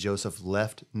 says that Joseph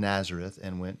left Nazareth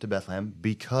and went to Bethlehem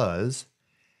because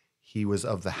he was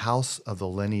of the house of the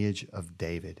lineage of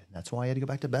David. That's why he had to go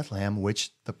back to Bethlehem,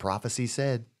 which the prophecy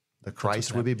said the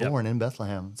Christ would be born in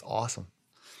Bethlehem. It's awesome.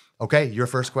 Okay, your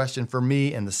first question for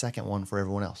me and the second one for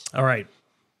everyone else. All right.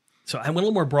 So I went a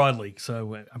little more broadly,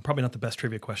 so I'm probably not the best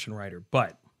trivia question writer,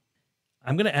 but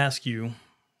I'm going to ask you,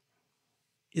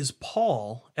 is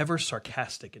Paul ever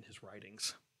sarcastic in his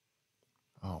writings?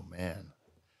 Oh, man.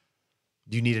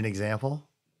 Do you need an example?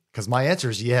 Because my answer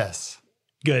is yes.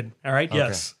 Good. All right. Okay.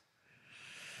 Yes.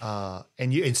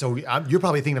 So you're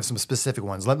probably thinking of some specific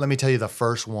ones. Let me tell you the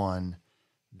first one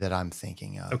that I'm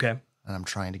thinking of. Okay. And I'm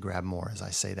trying to grab more as I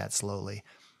say that slowly.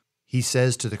 He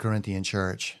says to the Corinthian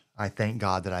church, I thank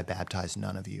God that I baptized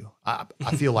none of you. I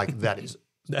feel like that is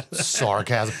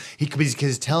sarcasm. Because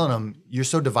he's telling them, you're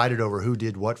so divided over who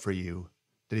did what for you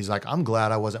that he's like, I'm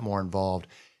glad I wasn't more involved.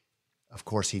 Of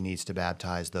course, he needs to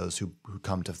baptize those who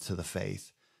come to the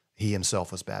faith. He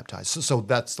himself was baptized. So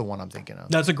that's the one I'm thinking of.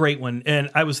 That's a great one. And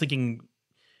I was thinking,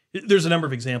 there's a number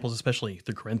of examples, especially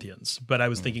through Corinthians, but I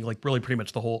was thinking like really pretty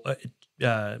much the whole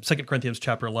 2 Corinthians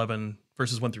chapter 11,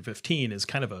 verses 1 through 15 is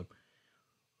kind of a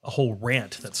whole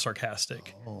rant that's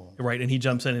sarcastic, right? And he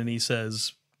jumps in and he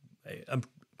says, I'm trying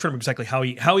to remember exactly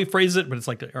how he phrases it, but it's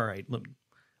like, all right,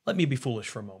 let me be foolish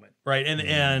for a moment, right?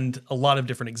 And a lot of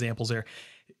different examples there.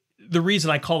 The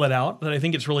reason I call that out, that I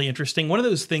think it's really interesting, one of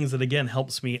those things that, again,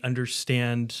 helps me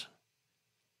understand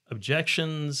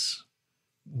objections,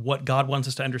 what God wants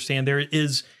us to understand there,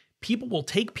 is people will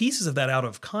take pieces of that out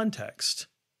of context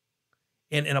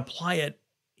and apply it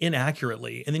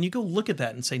inaccurately. And then you go look at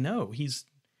that and say, no, he's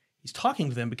talking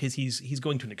to them because he's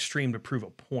going to an extreme to prove a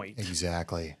point.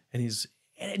 Exactly. And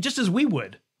just as we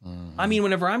would. Mm-hmm. I mean,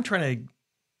 whenever I'm trying to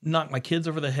knock my kids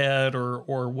over the head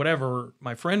or whatever,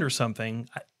 my friend or something,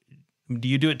 do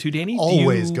you do it too, Danny?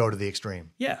 Always go to the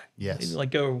extreme. Yeah. Yes.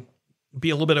 Like go be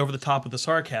a little bit over the top with the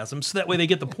sarcasm so that way they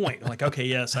get the point. Like, okay,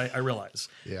 yes, I realize.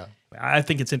 Yeah. I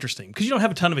think it's interesting because you don't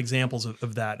have a ton of examples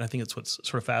of that. And I think it's what's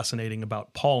sort of fascinating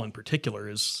about Paul in particular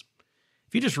is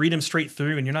if you just read him straight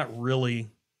through and you're not really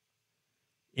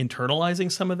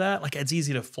internalizing some of that, like it's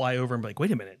easy to fly over and be like,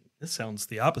 wait a minute, this sounds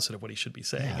the opposite of what he should be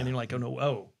saying. Yeah. And you're like,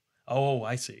 oh,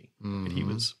 I see. Mm-hmm.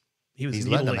 And he's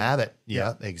letting them have it.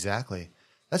 Yeah, exactly.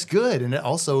 That's good. And it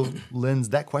also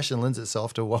that question lends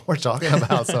itself to what we're talking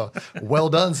about. So well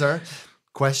done, sir.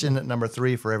 Question number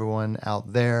 3 for everyone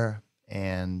out there.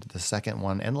 And the second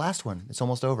one and last one, it's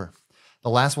almost over. The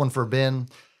last one for Ben.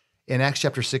 In Acts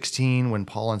chapter 16, when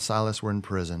Paul and Silas were in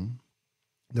prison,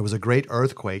 there was a great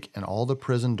earthquake and all the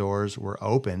prison doors were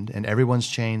opened and everyone's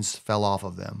chains fell off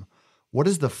of them. What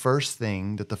is the first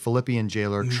thing that the Philippian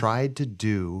jailer tried to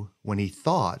do when he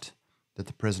thought that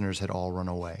the prisoners had all run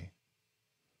away?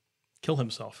 Kill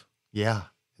himself. Yeah.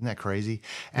 Isn't that crazy?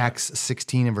 Yeah. Acts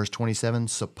 16 and verse 27,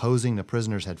 supposing the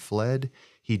prisoners had fled,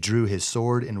 he drew his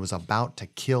sword and was about to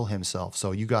kill himself.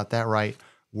 So you got that right.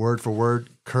 Word for word.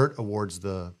 Kurt awards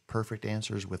the perfect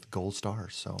answers with gold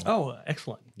stars. So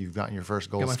excellent. You've gotten your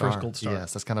first gold star. My first gold star.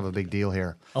 Yes, that's kind of a big deal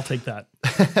here. I'll take that.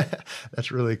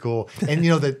 That's really cool. And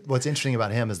what's interesting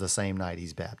about him is the same night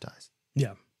he's baptized.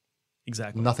 Yeah.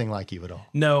 Exactly. Nothing like you at all.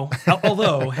 No.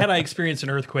 Although, had I experienced an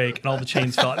earthquake and all the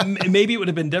chains fell, maybe it would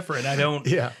have been different. I don't.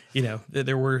 Yeah.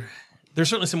 There's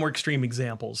certainly some more extreme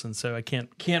examples, and so I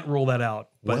can't rule that out.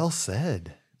 But, well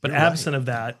said. But You're absent of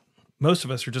that, most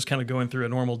of us are just kind of going through a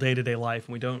normal day-to-day life,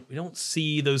 and we don't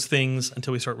see those things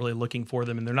until we start really looking for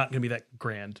them, and they're not going to be that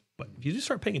grand. But if you just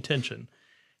start paying attention,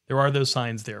 there are those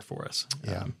signs there for us.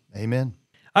 Yeah. Amen.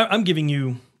 I'm giving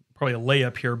you probably a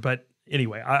layup here, but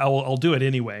anyway, I'll do it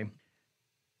anyway.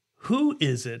 Who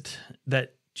is it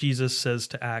that Jesus says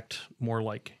to act more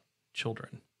like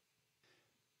children?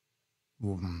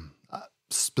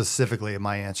 Specifically,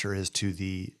 my answer is to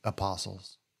the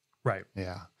apostles. Right.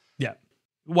 Yeah. Yeah.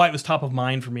 Why it was top of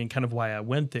mind for me and kind of why I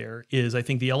went there is I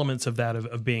think the elements of that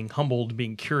of being humbled,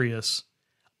 being curious,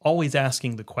 always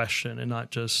asking the question and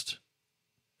not just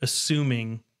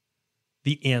assuming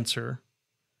the answer,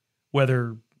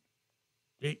 whether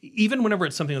even whenever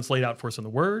it's something that's laid out for us in the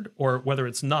Word, or whether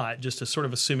it's not, just to sort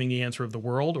of assuming the answer of the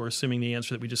world or assuming the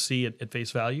answer that we just see at face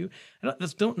value. And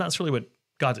that's not necessarily what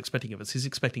God's expecting of us. He's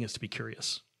expecting us to be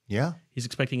curious. Yeah. He's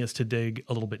expecting us to dig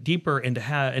a little bit deeper and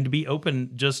to be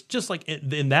open, just like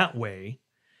in that way,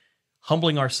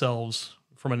 humbling ourselves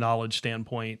from a knowledge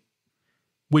standpoint,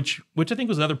 which I think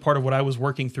was another part of what I was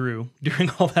working through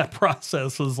during all that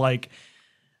process. Was like,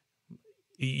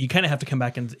 you kind of have to come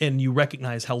back and you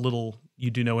recognize how little you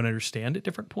do know and understand at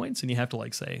different points, and you have to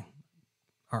like say,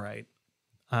 all right,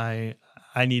 I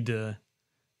need to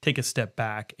take a step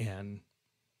back and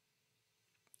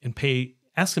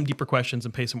ask some deeper questions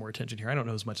and pay some more attention here. I don't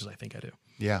know as much as I think I do.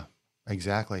 Yeah,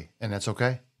 exactly. And that's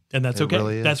okay. And that's It okay.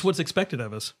 really is. That's what's expected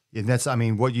of us. And that's, I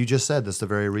mean, what you just said, that's the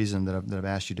very reason that I've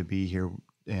asked you to be here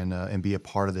and be a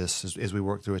part of this as we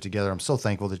work through it together. I'm so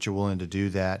thankful that you're willing to do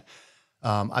that.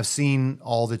 I've seen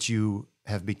all that you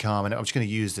have become, and I'm just going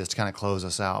to use this to kind of close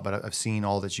us out, but I've seen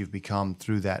all that you've become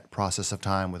through that process of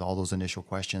time with all those initial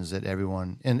questions that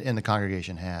everyone in the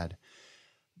congregation had.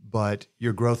 But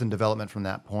your growth and development from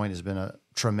that point has been a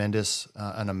tremendous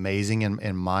and amazing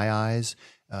in my eyes.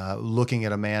 Looking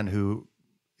at a man who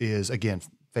is, again,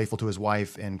 faithful to his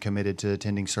wife and committed to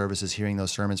attending services, hearing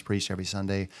those sermons preached every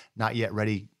Sunday, not yet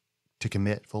ready to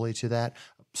commit fully to that.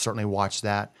 Certainly watched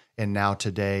that. And now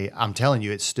today, I'm telling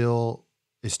you, it still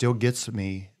gets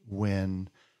me when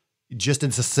just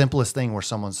it's the simplest thing where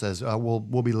someone says,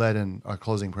 we'll be led in our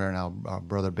closing prayer now, our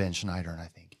brother Ben Schneider, and I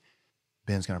think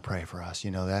Ben's going to pray for us.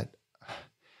 You know,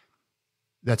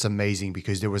 that's amazing,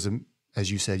 because there was,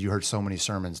 as you said, you heard so many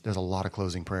sermons. There's a lot of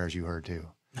closing prayers you heard too.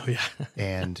 Oh yeah.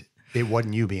 And it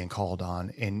wasn't you being called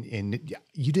on, and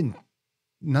you didn't.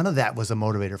 None of that was a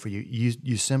motivator for you.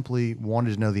 You simply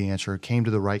wanted to know the answer, came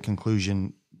to the right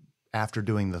conclusion after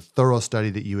doing the thorough study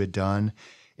that you had done,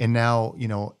 and now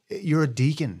you're a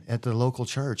deacon at the local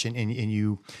church, and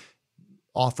you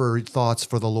offer thoughts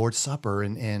for the Lord's Supper,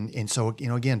 and so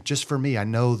again, just for me, I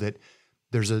know that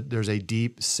there's a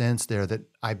deep sense there that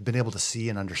I've been able to see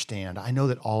and understand. I know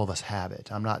that all of us have it.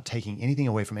 I'm not taking anything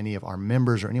away from any of our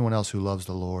members or anyone else who loves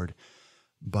the Lord,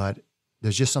 but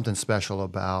there's just something special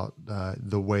about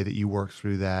the way that you worked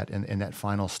through that and that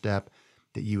final step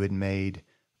that you had made.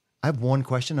 I have one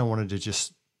question I wanted to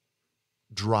just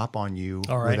drop on you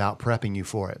without prepping you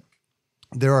for it.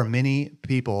 There are many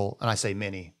people, and I say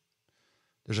many,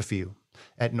 there's a few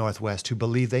at Northwest who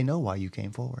believe they know why you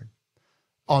came forward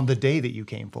on the day that you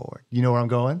came forward. You know where I'm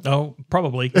going? Oh,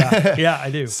 probably. Yeah, yeah,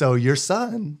 I do. So your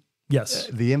son, Yes.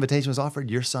 The invitation was offered,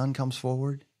 your son comes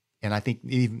forward. And I think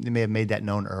he may have made that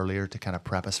known earlier to kind of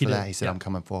prep us for that. He said, I'm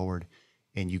coming forward.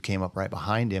 And you came up right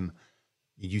behind him.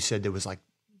 You said there was like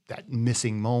that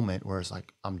missing moment where it's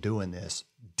like, I'm doing this.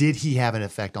 Did he have an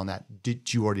effect on that?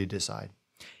 Did you already decide?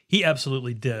 He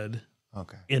absolutely did.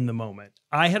 Okay. In the moment.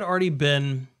 I had already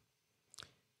been,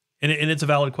 and it's a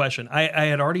valid question. I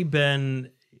had already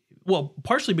been, well,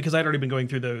 partially because I'd already been going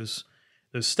through those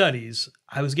studies.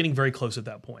 I was getting very close at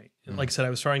that point. And like I said,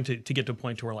 I was starting to get to a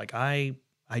point to where like, I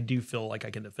do feel like I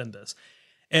can defend this.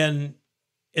 And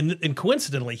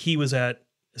coincidentally, he was at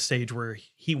a stage where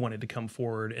he wanted to come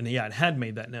forward and had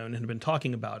made that known and had been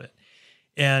talking about it.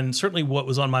 And certainly what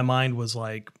was on my mind was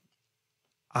like,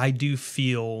 I do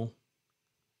feel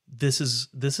this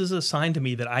is a sign to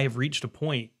me that I have reached a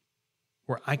point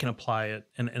where I can apply it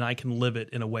and I can live it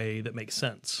in a way that makes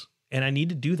sense. And I need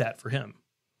to do that for him.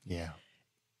 Yeah.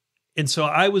 And so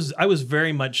I was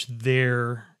very much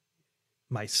there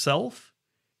myself.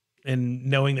 And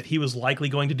knowing that he was likely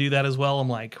going to do that as well, I'm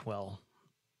like, well,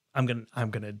 I've got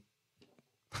to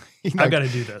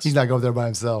do this. He's not going there by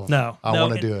himself. No, I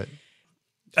want to do it.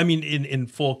 I mean, in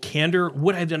full candor,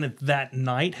 would I have done it that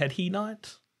night had he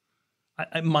not?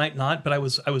 I might not, but I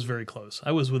was very close.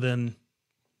 I was within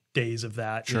days of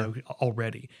that,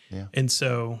 already. Yeah. And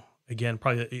so again,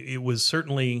 probably it was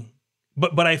certainly,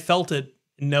 but I felt it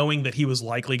knowing that he was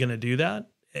likely going to do that.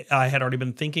 I had already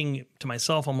been thinking to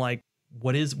myself, I'm like,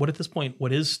 what at this point,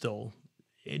 what is still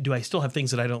do I still have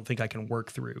things that I don't think I can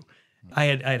work through? I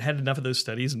had enough of those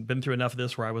studies and been through enough of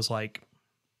this where I was like,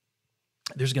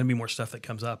 there's going to be more stuff that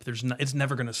comes up. It's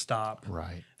never going to stop.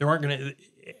 Right. There aren't going to.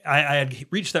 I had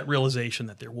reached that realization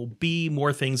that there will be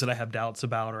more things that I have doubts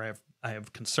about, or I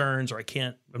have concerns, or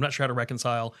I'm not sure how to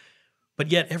reconcile.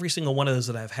 But yet, every single one of those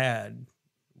that I've had,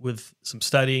 with some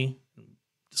study,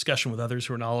 discussion with others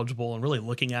who are knowledgeable, and really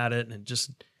looking at it, and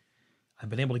just I've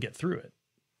been able to get through it.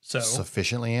 So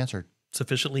Sufficiently answered.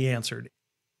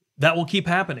 That will keep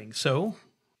happening. So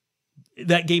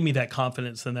that gave me that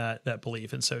confidence and that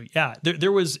belief. And so, yeah,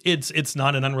 there was, it's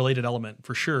not an unrelated element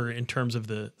for sure in terms of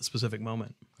the specific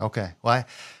moment. Okay. Well,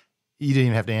 you didn't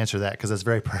even have to answer that because that's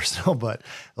very personal. But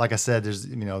like I said, there's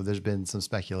been some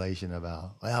speculation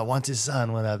about, well, once his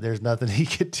son went up, there's nothing he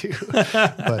could do.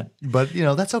 but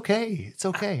that's okay. It's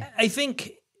okay. I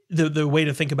think the way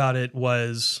to think about it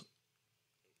was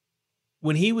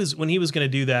when he was going to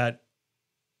do that,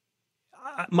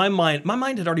 my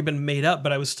mind had already been made up,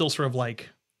 but I was still sort of like,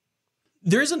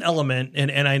 there's an element,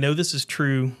 and I know this is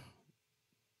true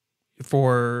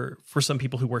for some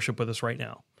people who worship with us right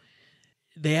now.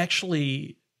 They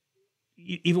actually,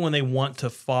 even when they want to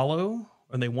follow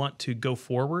and they want to go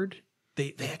forward,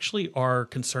 they actually are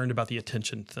concerned about the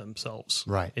attention to themselves,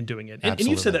 right, in doing it. And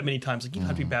you've said that many times, like you don't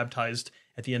have to be baptized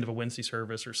at the end of a Wednesday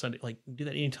service or Sunday, like do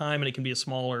that anytime, and it can be a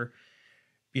smaller,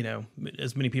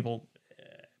 as many people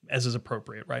as is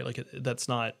appropriate, right? Like that's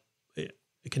not a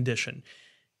condition,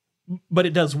 but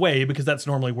it does weigh because that's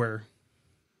normally where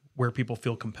people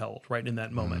feel compelled, right, in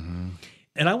that moment. Mm-hmm.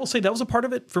 And I will say that was a part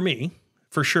of it for me,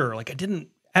 for sure. Like I didn't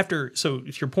so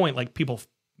to your point, like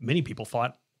many people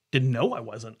didn't know I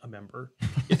wasn't a member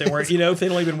if they weren't, if they'd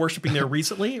only been worshiping there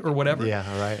recently or whatever.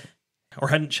 Yeah, right. Or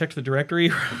hadn't checked the directory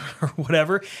or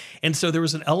whatever. And so there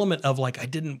was an element of like, I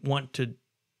didn't want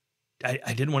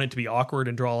it to be awkward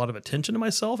and draw a lot of attention to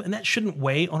myself. And that shouldn't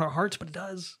weigh on our hearts, but it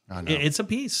does. It's a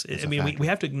piece. We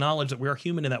have to acknowledge that we are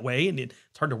human in that way, and it's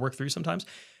hard to work through sometimes.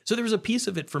 So there was a piece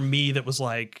of it for me that was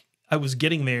like, I was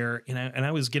getting there and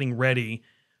I was getting ready,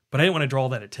 but I didn't want to draw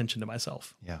that attention to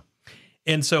myself. Yeah.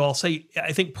 And so I'll say,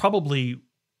 I think probably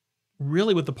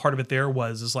really what the part of it there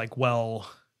is like, well,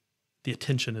 the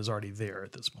attention is already there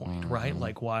at this point, right?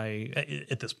 Like why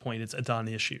at this point it's a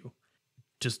non-issue.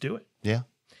 Just do it. Yeah.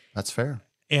 That's fair.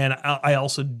 And I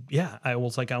also, I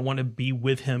was like, I want to be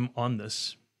with him on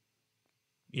this,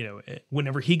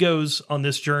 whenever he goes on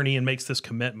this journey and makes this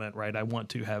commitment, right? I want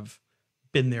to have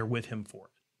been there with him for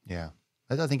it. Yeah.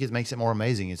 I think it makes it more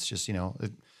amazing. It's just,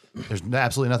 there's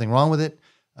absolutely nothing wrong with it.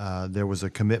 There was a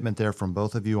commitment there from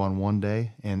both of you on one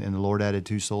day, and the Lord added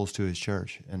 2 souls to his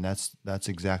church. And that's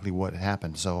exactly what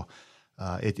happened. So,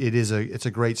 it's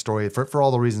a great story for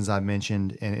all the reasons I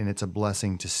mentioned, and it's a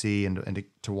blessing to see and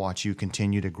to watch you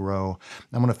continue to grow.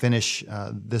 I'm going to finish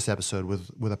this episode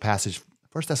with a passage.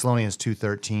 1 Thessalonians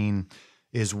 2:13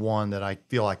 is one that I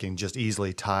feel I can just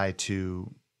easily tie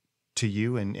to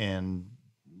you and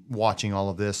watching all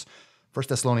of this. 1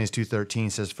 Thessalonians 2:13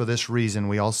 says, "For this reason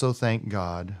we also thank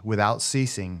God without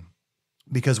ceasing,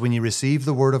 because when you received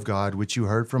the word of God which you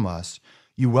heard from us,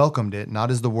 you welcomed it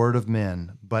not as the word of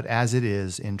men, but as it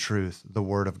is in truth the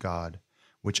word of God,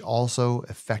 which also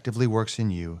effectively works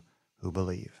in you who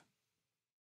believe."